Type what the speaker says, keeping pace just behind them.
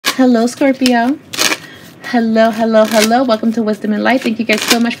Hello, Scorpio. Hello, hello, hello. Welcome to Wisdom and Light. Thank you guys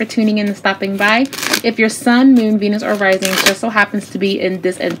so much for tuning in and stopping by. If your sun, moon, Venus, or rising just so happens to be in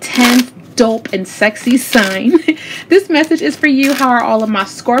this intense, dope, and sexy sign, this message is for you. How are all of my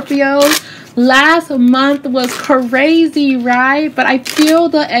Scorpios? Last month was crazy, right? But I feel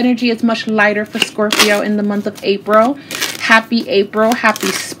the energy is much lighter for Scorpio in the month of April. Happy April, happy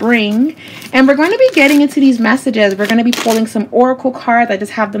spring. And we're going to be getting into these messages. We're going to be pulling some oracle cards. I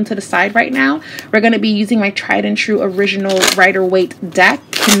just have them to the side right now. We're going to be using my tried and true original Rider-Waite deck.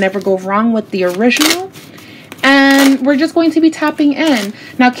 Can never go wrong with the original. And we're just going to be tapping in.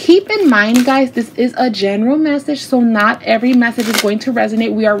 Now, keep in mind, guys, this is a general message, so not every message is going to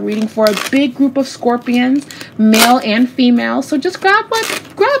resonate. We are reading for a big group of Scorpions, male and female. So just grab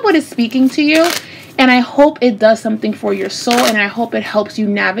what is speaking to you. And I hope it does something for your soul. And I hope it helps you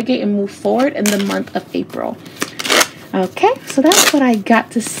navigate and move forward in the month of April. Okay, so that's what I got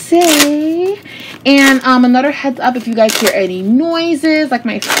to say. And another heads up, if you guys hear any noises, like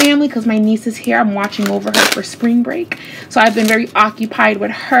my family, because my niece is here, I'm watching over her for spring break. So I've been very occupied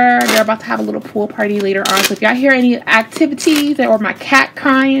with her. They're about to have a little pool party later on. So if y'all hear any activities or my cat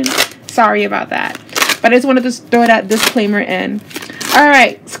crying, sorry about that. But I just wanted to throw that disclaimer in. All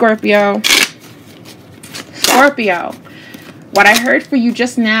right, Scorpio. Scorpio, what I heard for you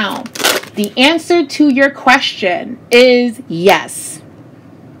just now, the answer to your question is yes.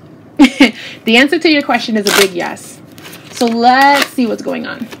 The answer to your question is a big yes. So let's see what's going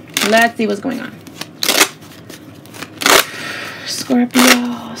on. Let's see what's going on.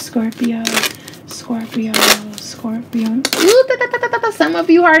 Scorpio, Scorpio, Scorpio, Scorpio. Ooh, some of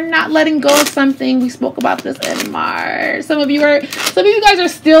you are not letting go of something. We spoke about this in March. Some of you guys are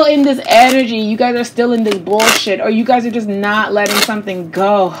still in this energy. You guys are still in this bullshit, or you guys are just not letting something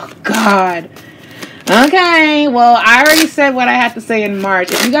go. God. Okay, well, I already said what I had to say in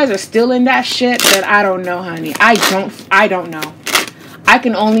March. If you guys are still in that shit, then I don't know, honey. I don't know. I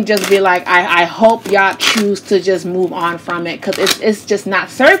can only just be like, I hope y'all choose to just move on from it, because it's just not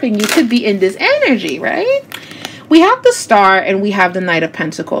serving you to be in this energy, right? We have the Star and we have the Knight of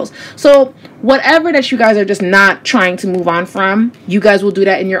Pentacles. So whatever that you guys are just not trying to move on from, you guys will do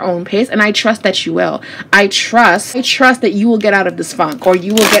that in your own pace. And I trust that you will. I trust that you will get out of this funk, or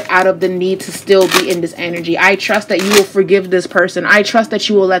you will get out of the need to still be in this energy. I trust that you will forgive this person. I trust that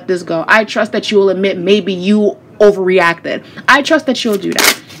you will let this go. I trust that you will admit maybe you overreacted. I trust that you'll do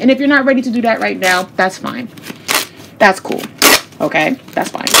that. And if you're not ready to do that right now, that's fine. That's cool. Okay?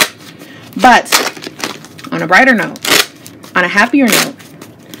 That's fine. But on a brighter note, on a happier note,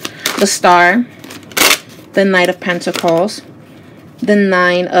 the Star, the Knight of Pentacles, the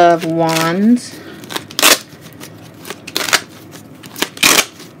Nine of Wands,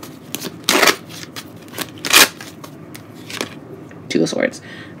 Two of Swords.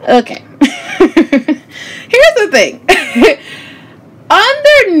 Okay. Here's the thing.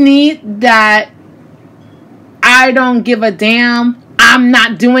 Underneath that, I don't give a damn, I'm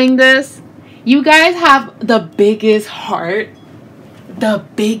not doing this, you guys have the biggest heart. The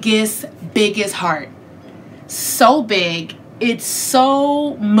biggest heart. So big. It's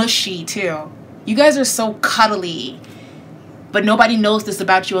so mushy too. You guys are so cuddly. But nobody knows this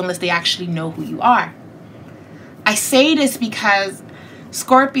about you unless they actually know who you are. I say this because,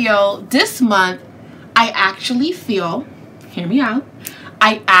 Scorpio, this month, I actually feel, hear me out,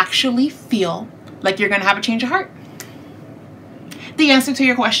 I actually feel like you're going to have a change of heart. The answer to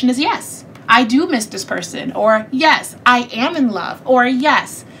your question is yes. I do miss this person, or yes, I am in love, or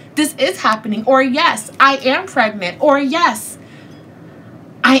yes, this is happening, or yes, I am pregnant, or yes,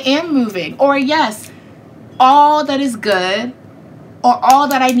 I am moving, or yes, all that is good, or all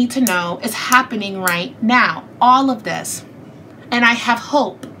that I need to know is happening right now. All of this. And I have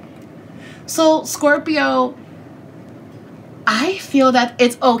hope. So, Scorpio, I feel that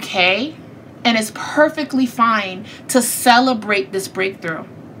it's okay and it's perfectly fine to celebrate this breakthrough.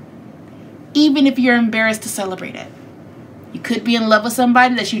 Even if you're embarrassed to celebrate it. You could be in love with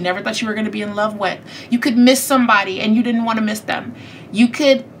somebody that you never thought you were going to be in love with. You could miss somebody and you didn't want to miss them. You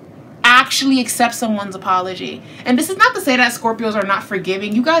could actually accept someone's apology. And this is not to say that Scorpios are not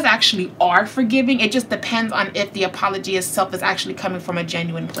forgiving. You guys actually are forgiving. It just depends on if the apology itself is actually coming from a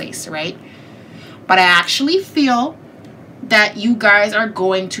genuine place, right? But I actually feel that you guys are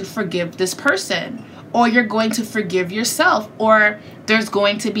going to forgive this person, or you're going to forgive yourself, or there's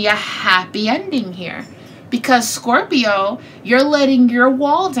going to be a happy ending here. Because Scorpio, you're letting your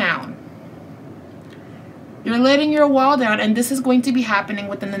wall down. You're letting your wall down, and this is going to be happening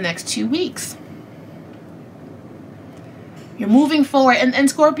within the next 2 weeks. You're moving forward. And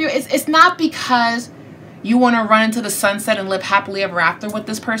Scorpio, it's not because You want to run into the sunset and live happily ever after with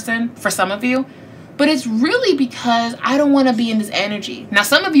this person, for some of you. But it's really because I don't want to be in this energy. Now,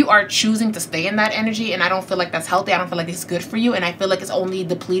 some of you are choosing to stay in that energy, and I don't feel like that's healthy. I don't feel like it's good for you, and I feel like it's only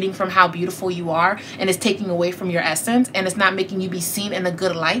depleting from how beautiful you are, and it's taking away from your essence, and it's not making you be seen in a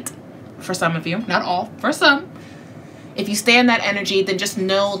good light. For some of you, not all, for some. If you stay in that energy, then just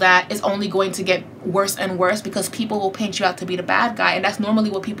know that it's only going to get worse and worse, because people will paint you out to be the bad guy. And that's normally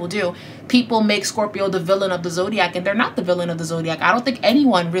what people do. People make Scorpio the villain of the zodiac, and they're not the villain of the zodiac. I don't think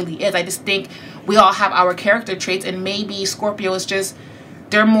anyone really is. I just think we all have our character traits, and maybe Scorpio is just,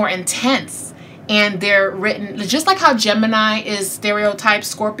 they're more intense. And they're written, just like how Gemini is stereotyped,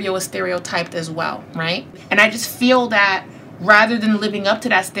 Scorpio is stereotyped as well, right? And I just feel that rather than living up to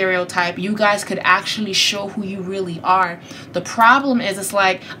that stereotype, you guys could actually show who you really are. The problem is, it's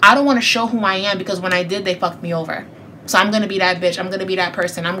like, I don't want to show who I am, because when I did, they fucked me over. So I'm going to be that bitch. I'm going to be that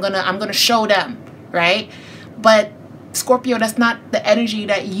person. I'm going to show them, right? But Scorpio, that's not the energy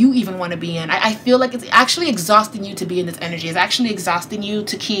that you even want to be in. I feel like it's actually exhausting you to be in this energy. It's actually exhausting you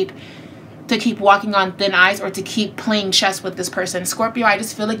to keep walking on thin ice, or to keep playing chess with this person. Scorpio, I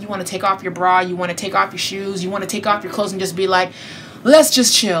just feel like you want to take off your bra, you want to take off your shoes, you want to take off your clothes and just be like, let's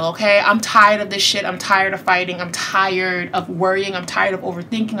just chill, okay? I'm tired of this shit. I'm tired of fighting. I'm tired of worrying. I'm tired of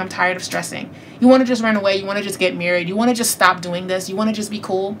overthinking. I'm tired of stressing. You want to just run away. You want to just get married. You want to just stop doing this. You want to just be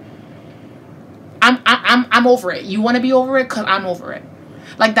cool. I'm over it. You want to be over it? Because I'm over it.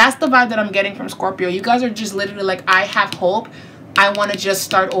 Like, that's the vibe that I'm getting from Scorpio. You guys are just literally like, I have hope. I want to just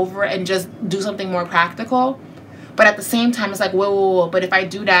start over and just do something more practical. But at the same time, it's like, whoa, but if I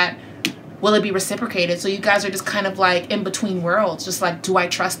do that, will it be reciprocated? So you guys are just kind of like in between worlds. Just like, do I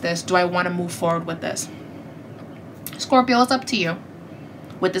trust this? Do I want to move forward with this? Scorpio, it's up to you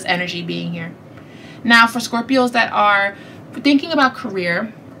with this energy being here. Now, for Scorpios that are thinking about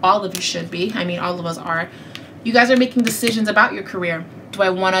career, all of you should be. I mean, all of us are. You guys are making decisions about your career. Do I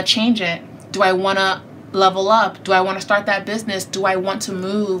want to change it? Do I want to level up? Do I want to start that business? Do I want to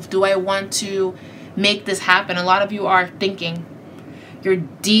move? Do I want to make this happen? A lot of you are thinking. You're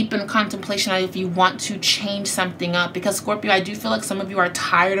deep in contemplation if you want to change something up. Because Scorpio, I do feel like some of you are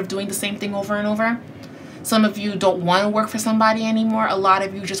tired of doing the same thing over and over. Some of you don't want to work for somebody anymore. A lot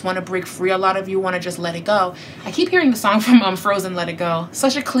of you just want to break free. A lot of you want to just let it go. I keep hearing the song from Frozen, Let It Go.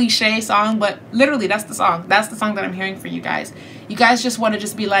 Such a cliche song, but literally that's the song. That's the song that I'm hearing for you guys. You guys just want to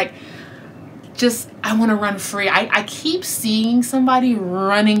just be like, I want to run free. I keep seeing somebody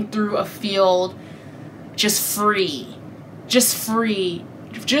running through a field just free. Just running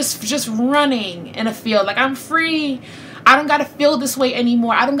in a field. Like, I'm free. I don't got to feel this way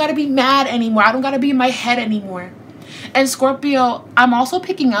anymore. I don't got to be mad anymore. I don't got to be in my head anymore. And Scorpio, I'm also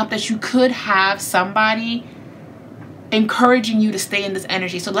picking up that you could have somebody encouraging you to stay in this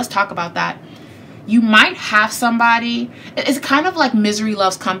energy. So let's talk about that. You might have somebody, it's kind of like misery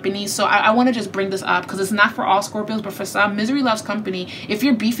loves company. So I want to just bring this up because it's not for all Scorpios, but for some, misery loves company. If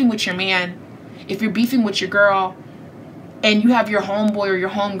you're beefing with your man, if you're beefing with your girl, and you have your homeboy or your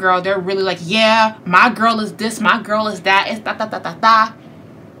homegirl, they're really like, yeah, my girl is this, my girl is that, it's da.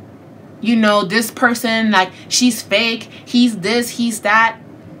 You know, this person, like, she's fake, he's this, he's that.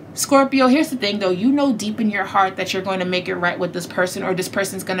 Scorpio, here's the thing though, you know deep in your heart that you're going to make it right with this person, or this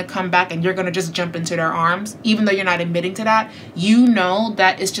person's going to come back and you're going to just jump into their arms, even though you're not admitting to that. You know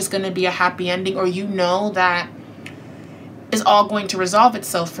that it's just going to be a happy ending, or you know that it's all going to resolve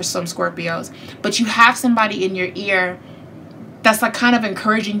itself for some Scorpios. But you have somebody in your ear that's like kind of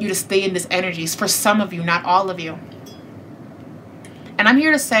encouraging you to stay in this energy. For some of you, not all of you. And I'm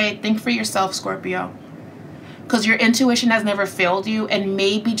here to say, think for yourself, Scorpio. Because your intuition has never failed you, and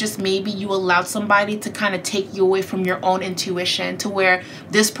maybe, just maybe, you allowed somebody to kind of take you away from your own intuition, to where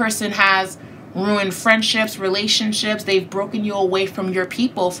this person has ruined friendships, relationships. They've broken you away from your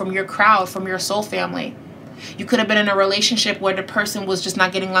people, from your crowd, from your soul family. You could have been in a relationship where the person was just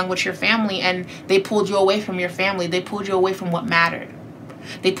not getting along with your family, and they pulled you away from your family. They pulled you away from what mattered.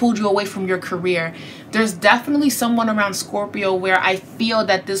 They pulled you away from your career. There's definitely someone around Scorpio where I feel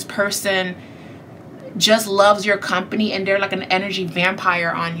that this person just loves your company, and they're like an energy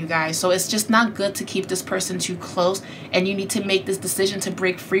vampire on you guys. So it's just not good to keep this person too close, and you need to make this decision to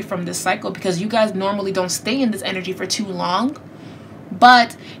break free from this cycle, because you guys normally don't stay in this energy for too long.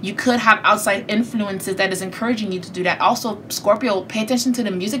 But you could have outside influences that is encouraging you to do that. Also, Scorpio, pay attention to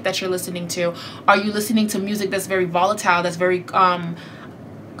the music that you're listening to. Are you listening to music that's very volatile, that's very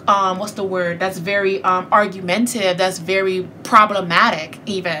what's the word, that's very argumentative, that's very problematic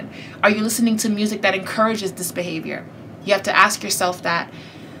even? Are you listening to music that encourages this behavior? You have to ask yourself that.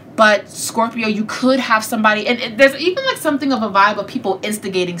 But Scorpio, you could have somebody, and there's even like something of a vibe of people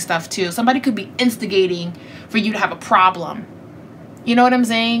instigating stuff too. Somebody could be instigating for you to have a problem. You know what I'm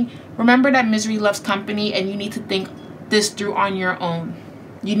saying? Remember that misery loves company, and you need to think this through on your own.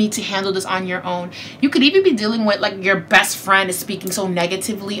 You need to handle this on your own. You could even be dealing with like your best friend is speaking so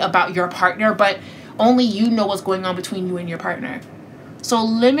negatively about your partner, but only you know what's going on between you and your partner. So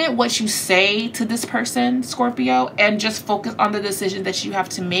limit what you say to this person, Scorpio, and just focus on the decision that you have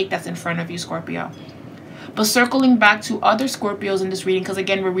to make that's in front of you, Scorpio. But circling back to other Scorpios in this reading, because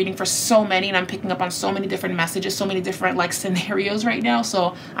again, we're reading for so many and I'm picking up on so many different messages, so many different like scenarios right now.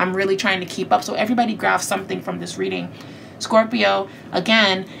 So I'm really trying to keep up. So everybody grab something from this reading. Scorpio,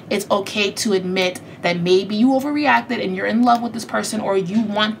 again, it's okay to admit that maybe you overreacted and you're in love with this person, or you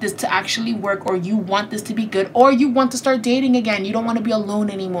want this to actually work, or you want this to be good, or you want to start dating again. You don't want to be alone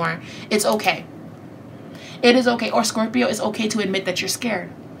anymore. It's okay. It is okay. Or Scorpio, it's okay to admit that you're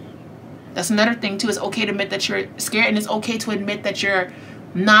scared. That's another thing too. It's okay to admit that you're scared, and it's okay to admit that you're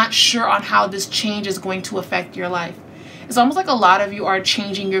not sure on how this change is going to affect your life. It's almost like a lot of you are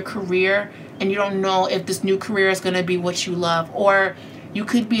changing your career and you don't know if this new career is going to be what you love. Or you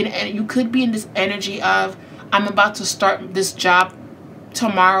could be in this energy of, I'm about to start this job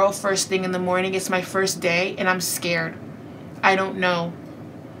tomorrow first thing in the morning. It's my first day and I'm scared. I don't know.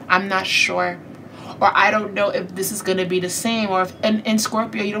 I'm not sure. Or I don't know if this is going to be the same. Or if, in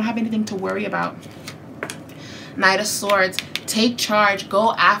Scorpio, you don't have anything to worry about. Knight of Swords. Take charge.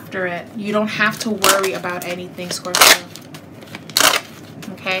 Go after it. You don't have to worry about anything, Scorpio.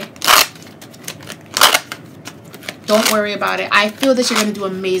 Okay? Don't worry about it. I feel that you're going to do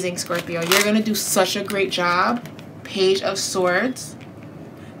amazing, Scorpio. You're going to do such a great job. Page of Swords.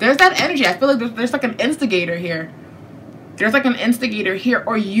 There's that energy. I feel like there's like an instigator here. There's like an instigator here.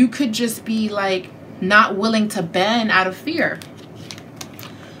 Or you could just be like not willing to bend out of fear.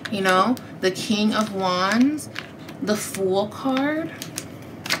 You know, the King of Wands, the Fool card.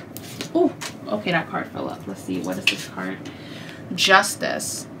 Oh, okay, that card fell up. Let's see, what is this card?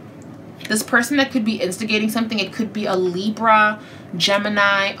 Justice. This person that could be instigating something, it could be a Libra,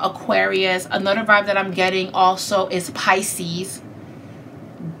 Gemini, Aquarius. Another vibe that I'm getting also is Pisces.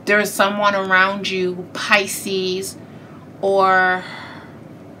 There's someone around you, Pisces, or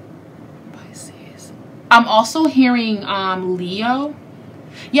Pisces. I'm also hearing Leo.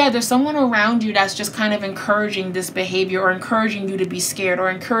 Yeah, there's someone around you that's just kind of encouraging this behavior, or encouraging you to be scared, or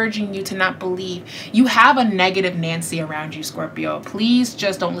encouraging you to not believe. You have a negative Nancy around you, Scorpio. Please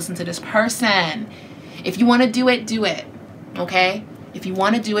just don't listen to this person. If you want to do it, do it. Okay? If you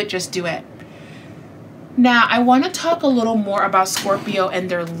want to do it, just do it. Now, I want to talk a little more about Scorpio and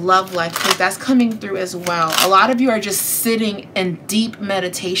their love life, because that's coming through as well. A lot of you are just sitting in deep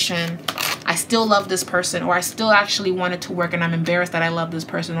meditation. I still love this person, or I still actually want it to work and I'm embarrassed that I love this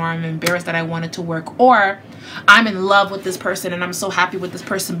person, or I'm embarrassed that I want it to work, or I'm in love with this person and I'm so happy with this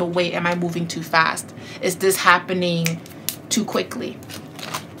person, but wait, am I moving too fast? Is this happening too quickly?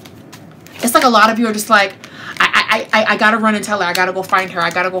 It's like a lot of you are just like, I gotta run and tell her, I gotta go find her, I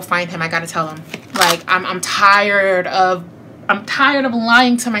gotta go find him, I gotta tell him. Like, I'm tired of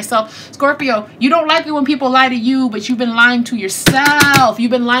lying to myself. Scorpio, you don't like it when people lie to you, but you've been lying to yourself.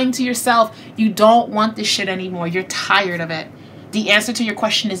 You've been lying to yourself. You don't want this shit anymore. You're tired of it. The answer to your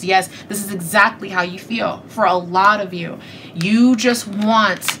question is yes. This is exactly how you feel for a lot of you. You just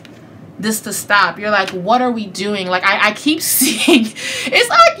want this to stop. You're like, what are we doing? Like, I keep seeing, it's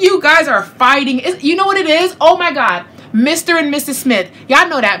like you guys are fighting. You know what it is? Oh my God. Mr. and Mrs. Smith. Y'all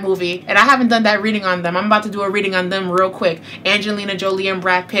know that movie, and I haven't done that reading on them. I'm about to do a reading on them real quick. Angelina Jolie and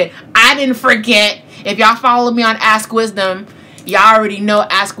Brad Pitt. I didn't forget. If y'all follow me on Ask Wisdom, y'all already know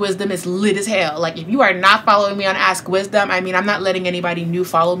Ask Wisdom is lit as hell. Like, if you are not following me on Ask Wisdom, I mean, I'm not letting anybody new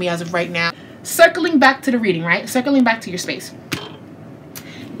follow me as of right now. Circling back to the reading, right? Circling back to your space.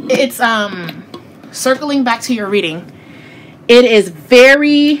 It's, circling back to your reading. It is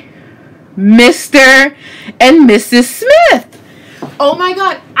very Mr. and Mrs. Smith. Oh my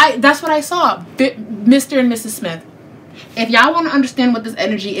God. That's what I saw. Mr. and Mrs. Smith. If y'all want to understand what this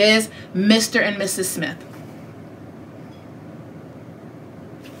energy is, Mr. and Mrs. Smith.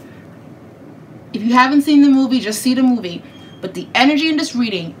 If you haven't seen the movie, just see the movie. But the energy in this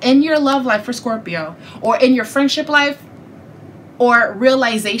reading, in your love life for Scorpio, or in your friendship life, or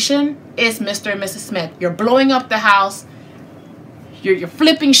realization, is Mr. and Mrs. Smith. You're blowing up the house. You're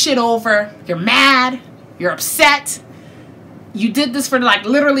flipping shit over. You're mad. You're upset. You did this for like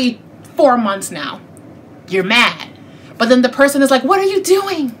literally 4 months now. You're mad. But then the person is like, what are you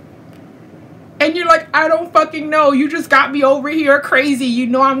doing? And you're like, I don't fucking know. You just got me over here crazy. You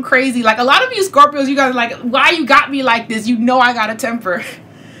know I'm crazy. Like, a lot of you Scorpios, you guys are like, why you got me like this? You know I got a temper.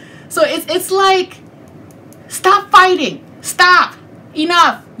 So it's like, stop fighting. Stop.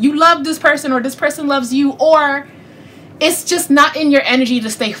 Enough. You love this person, or this person loves you, or it's just not in your energy to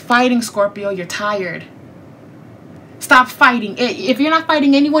stay fighting, Scorpio. You're tired. Stop fighting. If you're not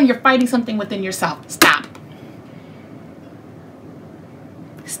fighting anyone, you're fighting something within yourself. Stop.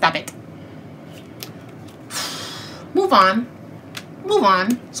 Stop it. Move on. Move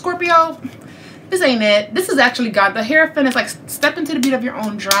on. Scorpio, this ain't it. This is actually God. The Hierophant is like, step into the beat of your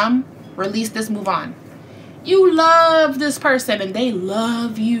own drum. Release this. Move on. You love this person and they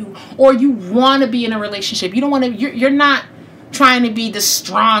love you, or you want to be in a relationship. You don't want to, you're not trying to be this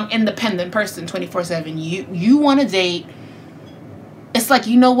strong, independent person 24/7. You want to date. It's like,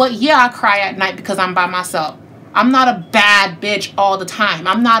 you know what? Yeah, I cry at night because I'm by myself. I'm not a bad bitch all the time.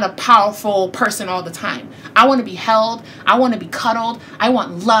 I'm not a powerful person all the time. I want to be held. I want to be cuddled. I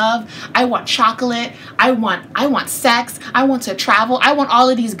want love. I want chocolate. I want sex. I want to travel. I want all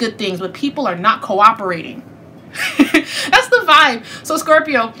of these good things, but people are not cooperating. That's the vibe. So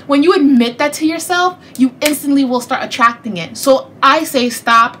Scorpio, when you admit that to yourself, you instantly will start attracting it. So I say,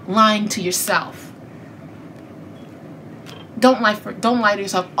 stop lying to yourself. Don't lie to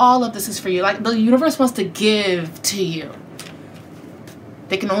yourself. All of this is for you. Like, the universe wants to give to you.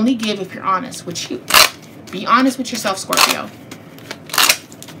 They can only give if you're honest with you. Be honest with yourself, Scorpio.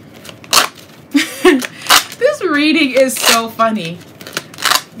 This reading is so funny.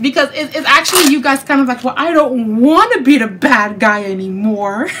 Because it's actually you guys kind of like, well, I don't want to be the bad guy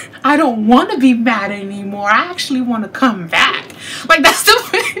anymore. I don't want to be mad anymore. I actually want to come back. Like, that's the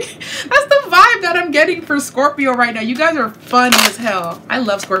vibe that I'm getting for Scorpio right now. You guys are funny as hell. I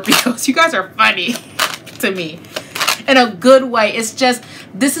love Scorpios. You guys are funny to me in a good way. It's just,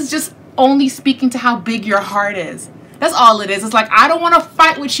 this is just only speaking to how big your heart is. That's all it is. It's like, I don't want to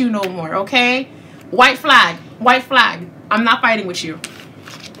fight with you no more, okay? White flag. White flag. I'm not fighting with you.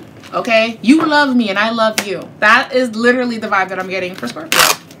 Okay? You love me and I love you. That is literally the vibe that I'm getting for Scorpio.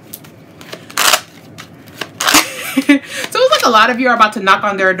 So it's like a lot of you are about to knock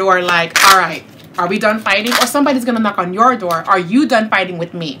on their door like, all right, are we done fighting? Or somebody's going to knock on your door. Are you done fighting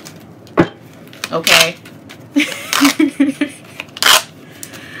with me? Okay?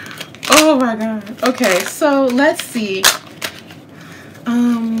 Oh my God. Okay, so let's see.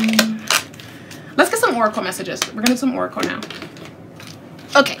 Let's get some oracle messages. We're going to do some oracle now.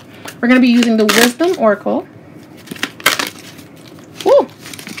 Okay. We're going to be using the Wisdom Oracle. Woo!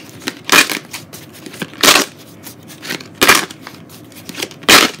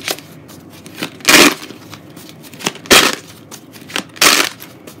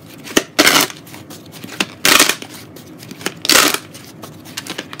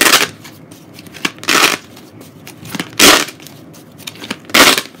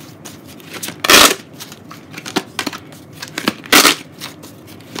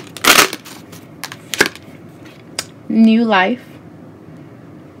 New life.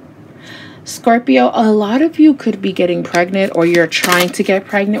 Scorpio, a lot of you could be getting pregnant, or you're trying to get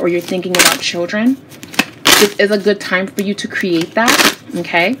pregnant, or you're thinking about children. This is a good time for you to create that,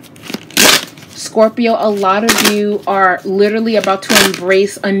 okay? Scorpio, a lot of you are literally about to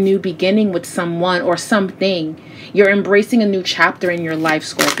embrace a new beginning with someone or something. You're embracing a new chapter in your life,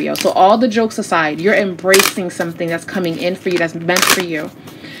 Scorpio. So all the jokes aside, you're embracing something that's coming in for you, that's meant for you.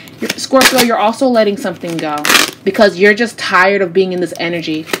 Scorpio, you're also letting something go because you're just tired of being in this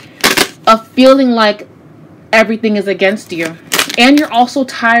energy of feeling like everything is against you. And you're also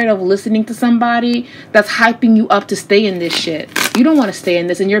tired of listening to somebody that's hyping you up to stay in this shit. You don't want to stay in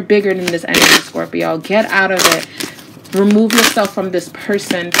this, and you're bigger than this energy, Scorpio. Get out of it. Remove yourself from this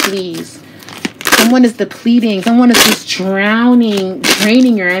person, please. Someone is depleting. Someone is just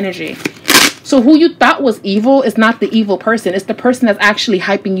draining your energy. So who you thought was evil is not the evil person. It's the person that's actually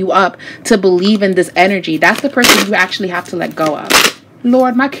hyping you up to believe in this energy. That's the person you actually have to let go of.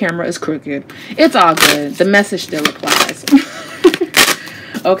 Lord, my camera is crooked. It's all good. The message still applies.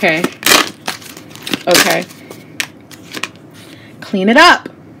 Okay. Okay. Clean it up.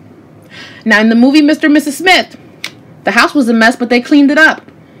 Now, in the movie Mr. and Mrs. Smith, the house was a mess, but they cleaned it up.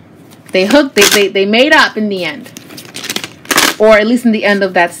 They hooked, they made up in the end. Or at least in the end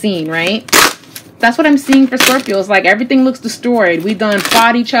of that scene, right? That's what I'm seeing for Scorpio. It's like everything looks destroyed. We done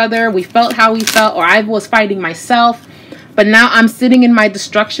fought each other. We felt how we felt, or I was fighting myself. But now I'm sitting in my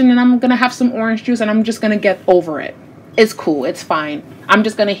destruction and I'm going to have some orange juice and I'm just going to get over it. It's cool. It's fine. I'm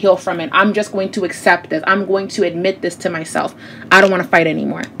just going to heal from it. I'm just going to accept this. I'm going to admit this to myself. I don't want to fight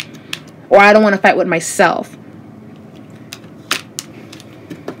anymore. Or I don't want to fight with myself.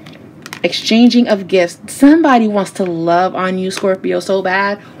 Exchanging of gifts. Somebody wants to love on you, Scorpio, so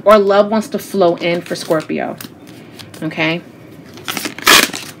bad. Or love wants to flow in for Scorpio. Okay?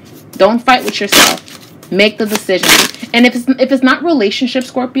 Don't fight with yourself. Make the decision. And if it's not relationship,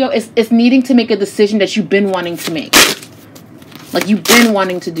 Scorpio, it's needing to make a decision that you've been wanting to make. Like, you've been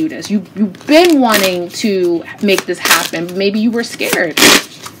wanting to do this. You've been wanting to make this happen. Maybe you were scared.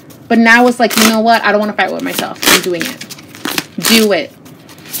 But now it's like, you know what? I don't want to fight with myself. I'm doing it. Do it.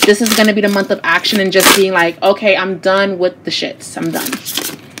 This is going to be the month of action and just being like, okay, I'm done with the shits. I'm done.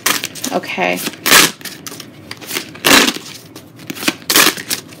 Okay.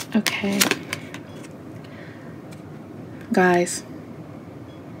 Okay. Guys.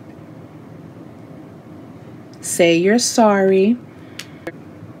 Say you're sorry.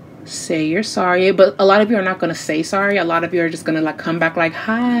 Say you're sorry. But a lot of you are not going to say sorry. A lot of you are just going to like come back like,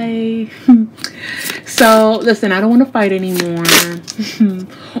 hi. So listen, I don't want to fight anymore.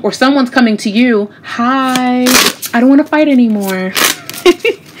 Or someone's coming to you. Hi. I don't want to fight anymore.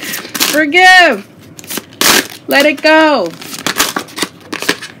 Forgive. Let it go.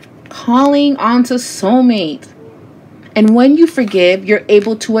 Calling onto soulmate. And when you forgive, you're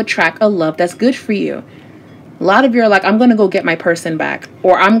able to attract a love that's good for you. A lot of you are like, I'm going to go get my person back.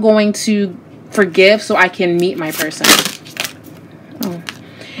 Or I'm going to forgive so I can meet my person. Oh.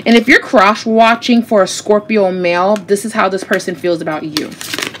 And if you're cross-watching for a Scorpio male, this is how this person feels about you.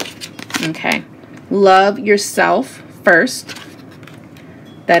 Okay. Love yourself first.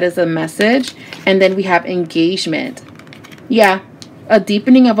 That is a message. And then we have engagement. Yeah. A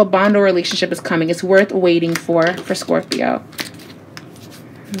deepening of a bond or relationship is coming. It's worth waiting for Scorpio.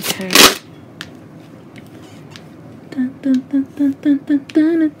 Okay.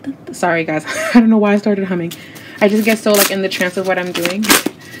 Sorry, guys. I don't know why I started humming. I just get so like in the trance of what I'm doing.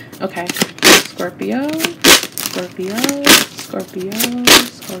 Okay. Scorpio. Scorpio. Scorpio.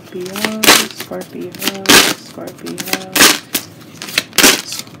 Scorpio. Scorpio. Scorpio.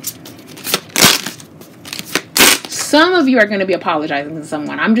 Some of you are going to be apologizing to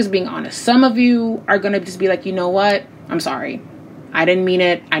someone. I'm just being honest. Some of you are going to just be like, you know what? I'm sorry. I didn't mean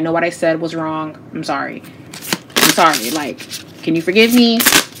it. I know what I said was wrong. I'm sorry. I'm sorry. Like, can you forgive me?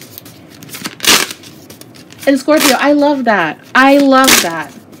 And Scorpio, I love that. I love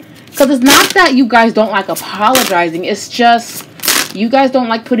that. Because it's not that you guys don't like apologizing. It's just you guys don't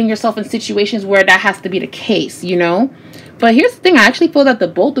like putting yourself in situations where that has to be the case, you know? But here's the thing. I actually feel that the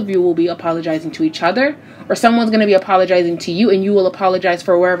both of you will be apologizing to each other. Or someone's going to be apologizing to you. And you will apologize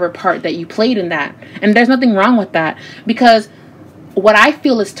for wherever part that you played in that. And there's nothing wrong with that. Because what I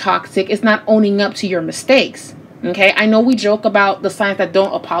feel is toxic is not owning up to your mistakes. Okay, I know we joke about the signs that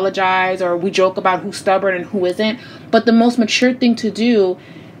don't apologize, or we joke about who's stubborn and who isn't. But the most mature thing to do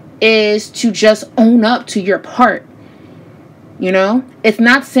is to just own up to your part. You know, it's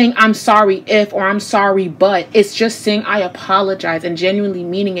not saying I'm sorry if or I'm sorry but. It's just saying I apologize and genuinely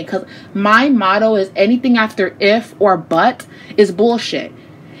meaning it. Because my motto is anything after if or but is bullshit.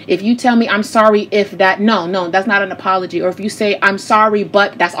 If you tell me I'm sorry if that, no, that's not an apology. Or if you say I'm sorry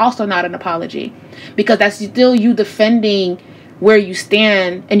but, that's also not an apology. Because that's still you defending where you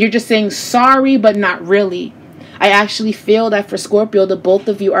stand. And you're just saying sorry but not really. I actually feel that for Scorpio, the both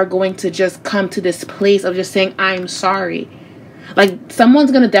of you are going to just come to this place of just saying I'm sorry. Like,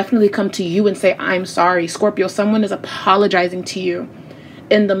 someone's going to definitely come to you and say, I'm sorry. Scorpio, someone is apologizing to you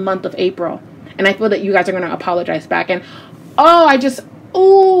in the month of April. And I feel that you guys are going to apologize back. And, I just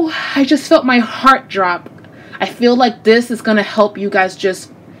felt my heart drop. I feel like this is going to help you guys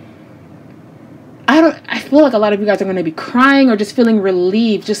just, I feel like a lot of you guys are going to be crying or just feeling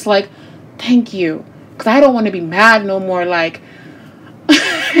relieved. Just like, thank you. Because I don't want to be mad no more. Like,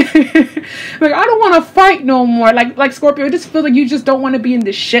 like, I don't want to fight no more. Like Scorpio, I just feel like you just don't want to be in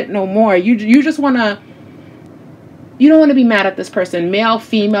this shit no more. You just want to, you don't want to be mad at this person. Male,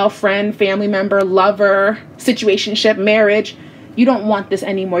 female, friend, family member, lover, situationship, marriage. You don't want this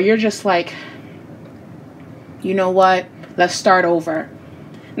anymore. You're just like, you know what? Let's start over.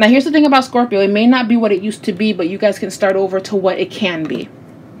 Now, here's the thing about Scorpio. It may not be what it used to be, but you guys can start over to what it can be.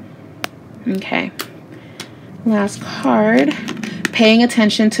 Okay. Last card. Paying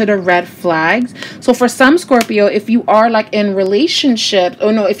attention to the red flags. So for some Scorpio, if you are like in relationships,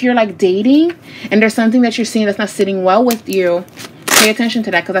 if you're like dating and there's something that you're seeing that's not sitting well with you, pay attention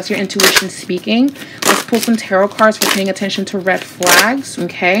to that because that's your intuition speaking. Let's pull some tarot cards for paying attention to red flags.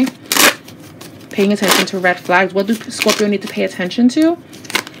 Okay. Paying attention to red flags. What do Scorpio need to pay attention to?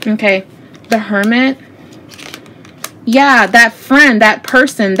 Okay. The Hermit. Yeah, that friend, that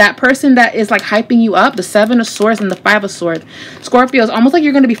person that is like hyping you up, the 7 of Swords and the 5 of Swords. Scorpio, it's almost like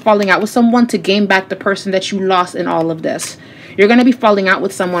you're going to be falling out with someone to gain back the person that you lost in all of this. You're going to be falling out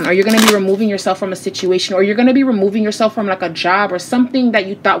with someone, or you're going to be removing yourself from a situation, or you're going to be removing yourself from like a job or something that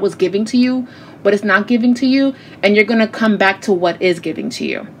you thought was giving to you, but it's not giving to you, and you're going to come back to what is giving to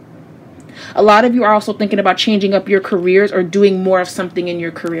you. A lot of you are also thinking about changing up your careers or doing more of something in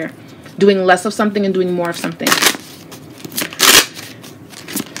your career. Doing less of something and doing more of something.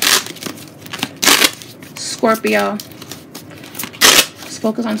 Scorpio. Let's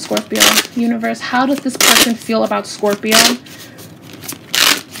focus on Scorpio. Universe, how does this person feel about Scorpio?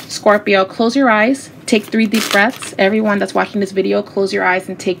 Scorpio, close your eyes. Take 3 deep breaths. Everyone that's watching this video, close your eyes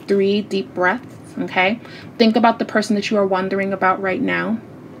and take 3 deep breaths. Okay? Think about the person that you are wondering about right now.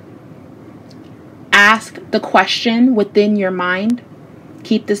 Ask the question within your mind.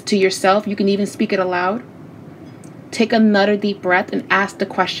 Keep this to yourself. You can even speak it aloud. Take another deep breath and ask the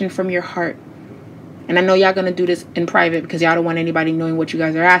question from your heart. And I know y'all going to do this in private because y'all don't want anybody knowing what you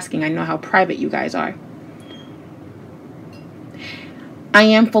guys are asking. I know how private you guys are. I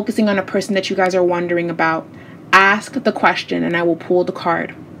am focusing on a person that you guys are wondering about. Ask the question and I will pull the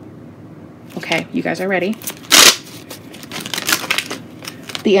card. Okay, you guys are ready.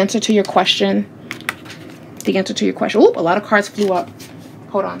 The answer to your question. The answer to your question. Oop, a lot of cards flew up.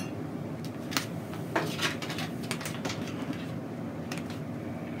 Hold on.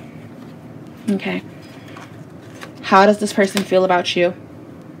 Okay. How does this person feel about you?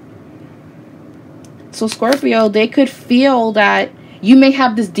 So Scorpio, they could feel that you may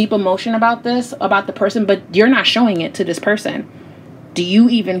have this deep emotion about this, about the person, but you're not showing it to this person. Do you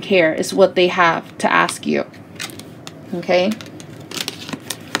even care? Is what they have to ask you. Okay.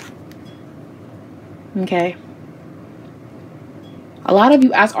 Okay. A lot of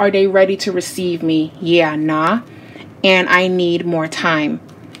you ask, are they ready to receive me? Yeah, nah. And I need more time.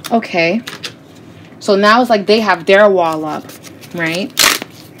 Okay. So now it's like they have their wall up, right?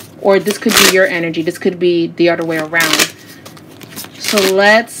 Or this could be your energy. This could be the other way around. So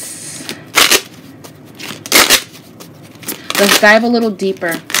let's dive a little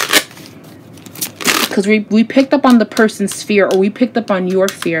deeper. Because we picked up on the person's fear, or we picked up on your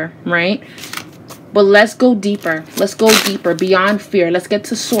fear, right? But let's go deeper. Let's go deeper beyond fear. Let's get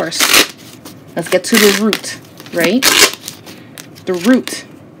to source. Let's get to the root, right? The root.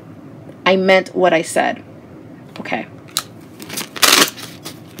 I meant what I said. Okay.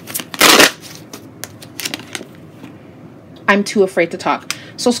 I'm too afraid to talk.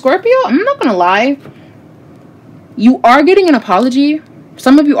 So Scorpio, I'm not going to lie. You are getting an apology.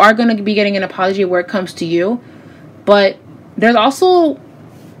 Some of you are going to be getting an apology where it comes to you. But there's also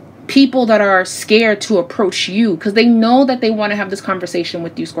people that are scared to approach you because they know that they want to have this conversation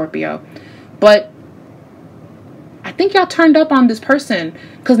with you, Scorpio. But I think y'all turned up on this person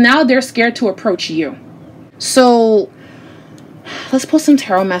because now they're scared to approach you. So let's put some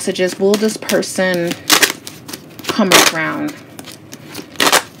tarot messages. Will this person come around?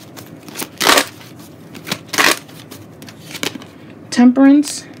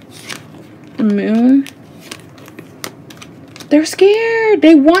 Temperance, the moon. They're scared.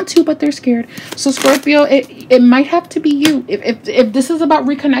 They want to, but they're scared. So Scorpio, it might have to be you. If this is about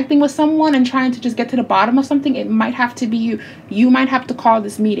reconnecting with someone and trying to just get to the bottom of something, it might have to be you. You might have to call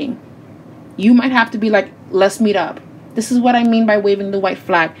this meeting. You might have to be like, let's meet up. This is what I mean by waving the white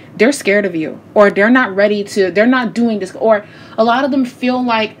flag. They're scared of you, or they're not ready to, they're not doing this, or a lot of them feel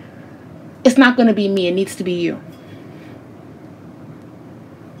like it's not going to be me. It needs to be you.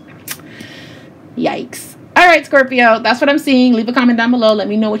 Yikes. All right, Scorpio, that's what I'm seeing. Leave a comment down below. Let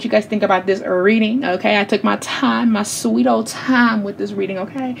me know what you guys think about this reading, okay? I took my time, my sweet old time with this reading,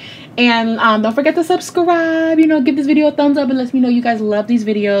 okay? And don't forget to subscribe, you know, give this video a thumbs up and let me know you guys love these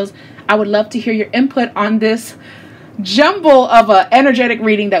videos. I would love to hear your input on this jumble of a energetic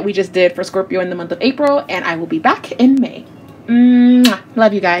reading that we just did for Scorpio in the month of April, and I will be back in May.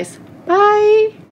 Love you guys. Bye.